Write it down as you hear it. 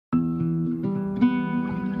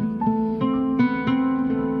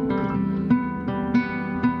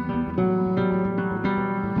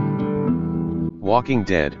Walking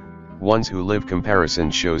Dead, Ones Who Live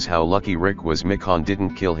comparison shows how lucky Rick was Michonne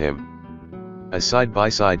didn't kill him. A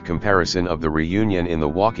side-by-side comparison of the reunion in The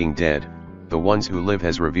Walking Dead, The Ones Who Live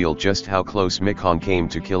has revealed just how close Michonne came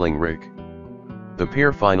to killing Rick. The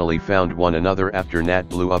pair finally found one another after Nat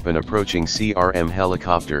blew up an approaching CRM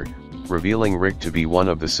helicopter, revealing Rick to be one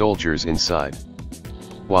of the soldiers inside.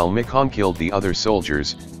 While Michonne killed the other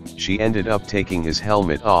soldiers, she ended up taking his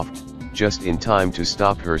helmet off, just in time to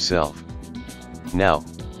stop herself. Now,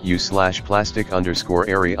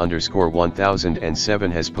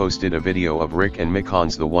 u/plastic_area_1007 has posted a video of Rick and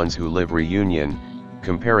Michonne's The Ones Who Live reunion,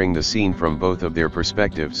 comparing the scene from both of their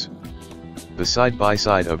perspectives. The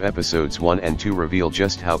side-by-side of episodes 1 and 2 reveal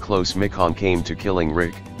just how close Michonne came to killing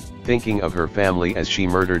Rick, thinking of her family as she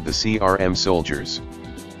murdered the CRM soldiers.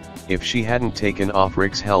 If she hadn't taken off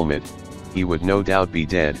Rick's helmet, he would no doubt be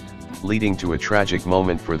dead, leading to a tragic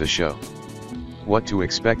moment for the show. What to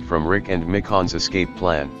expect from Rick and Michonne's escape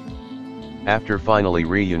plan? After finally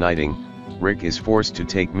reuniting, Rick is forced to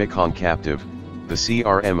take Michonne captive, the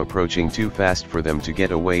CRM approaching too fast for them to get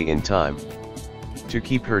away in time. To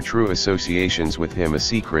keep her true associations with him a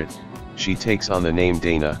secret, she takes on the name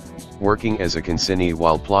Dana, working as a consignee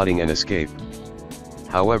while plotting an escape.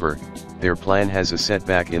 However, their plan has a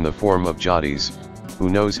setback in the form of Jadis, who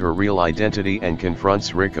knows her real identity and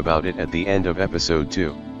confronts Rick about it at the end of episode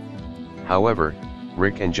 2. However,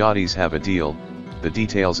 Rick and Jadis have a deal, the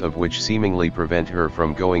details of which seemingly prevent her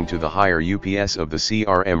from going to the higher UPS of the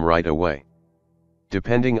CRM right away.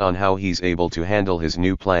 Depending on how he's able to handle his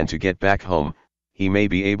new plan to get back home, he may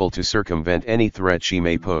be able to circumvent any threat she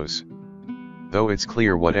may pose. Though it's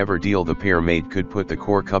clear whatever deal the pair made could put the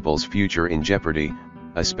core couple's future in jeopardy,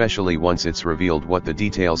 especially once it's revealed what the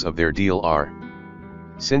details of their deal are.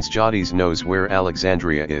 Since Jadis knows where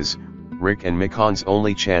Alexandria is, Rick and Michonne's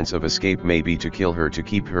only chance of escape may be to kill her to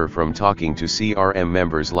keep her from talking to CRM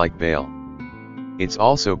members like Bale. It's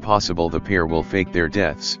also possible the pair will fake their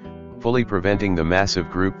deaths, fully preventing the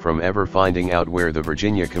massive group from ever finding out where the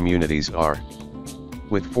Virginia communities are.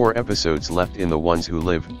 With 4 episodes left in The Ones Who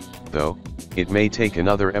Live, though, it may take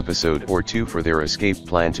another episode or 2 for their escape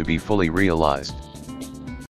plan to be fully realized.